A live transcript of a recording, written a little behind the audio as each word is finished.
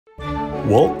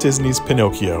Walt Disney's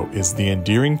Pinocchio is the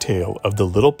endearing tale of the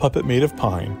little puppet made of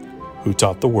pine who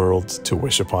taught the world to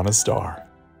wish upon a star.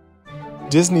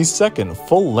 Disney's second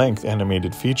full-length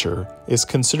animated feature is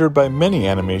considered by many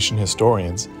animation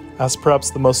historians as perhaps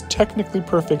the most technically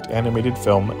perfect animated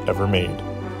film ever made.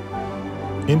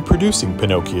 In producing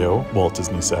Pinocchio, Walt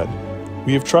Disney said,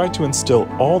 "We have tried to instill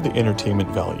all the entertainment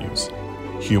values: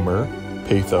 humor,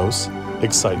 pathos,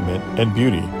 excitement, and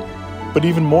beauty. But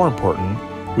even more important,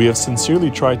 we have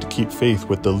sincerely tried to keep faith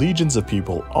with the legions of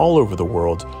people all over the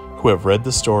world who have read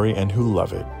the story and who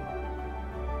love it."